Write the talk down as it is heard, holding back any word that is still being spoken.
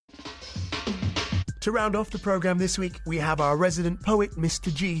To round off the programme this week, we have our resident poet,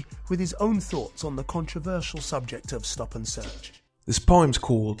 Mr. G, with his own thoughts on the controversial subject of stop and search. This poem's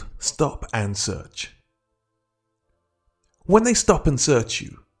called Stop and Search. When they stop and search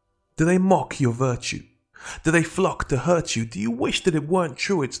you, do they mock your virtue? Do they flock to hurt you? Do you wish that it weren't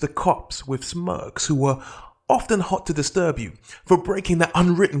true? It's the cops with smirks who were often hot to disturb you for breaking that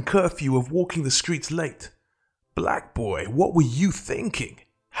unwritten curfew of walking the streets late. Black boy, what were you thinking?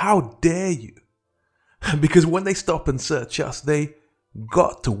 How dare you? Because when they stop and search us, they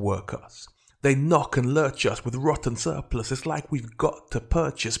got to work us. They knock and lurch us with rotten surplus. It's like we've got to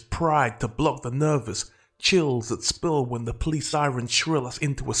purchase pride to block the nervous chills that spill when the police sirens shrill us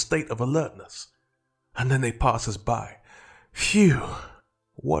into a state of alertness. And then they pass us by. Phew,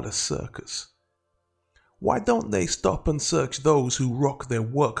 what a circus. Why don't they stop and search those who rock their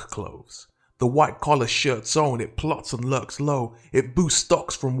work clothes? The white-collar shirt sewn, it plots and lurks low. It boosts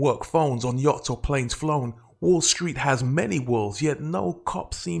stocks from work phones on yachts or planes flown. Wall Street has many wolves, yet no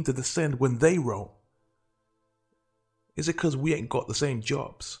cops seem to descend when they roam. Is it 'cause we ain't got the same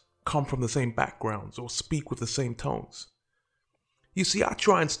jobs, come from the same backgrounds, or speak with the same tones? You see, I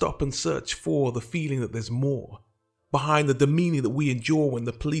try and stop and search for the feeling that there's more behind the demeaning that we endure when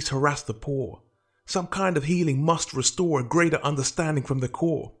the police harass the poor. Some kind of healing must restore a greater understanding from the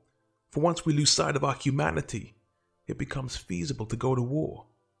core. For once we lose sight of our humanity, it becomes feasible to go to war.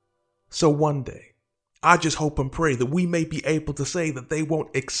 So one day, I just hope and pray that we may be able to say that they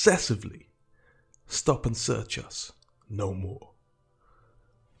won't excessively stop and search us no more.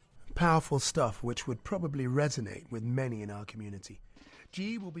 Powerful stuff which would probably resonate with many in our community.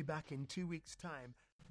 G will be back in 2 weeks' time.